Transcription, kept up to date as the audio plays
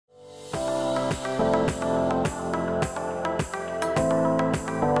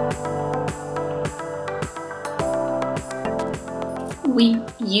We,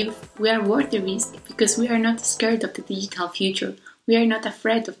 youth, we are worth the risk because we are not scared of the digital future. We are not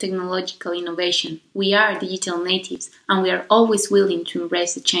afraid of technological innovation. We are digital natives and we are always willing to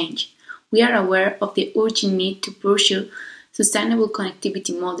embrace the change. We are aware of the urgent need to pursue sustainable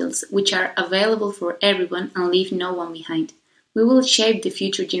connectivity models which are available for everyone and leave no one behind. We will shape the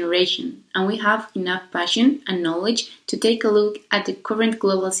future generation, and we have enough passion and knowledge to take a look at the current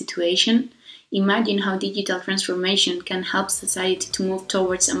global situation, imagine how digital transformation can help society to move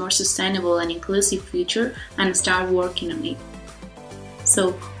towards a more sustainable and inclusive future, and start working on it.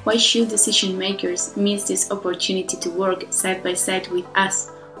 So, why should decision makers miss this opportunity to work side by side with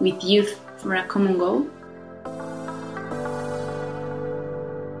us, with youth, for a common goal?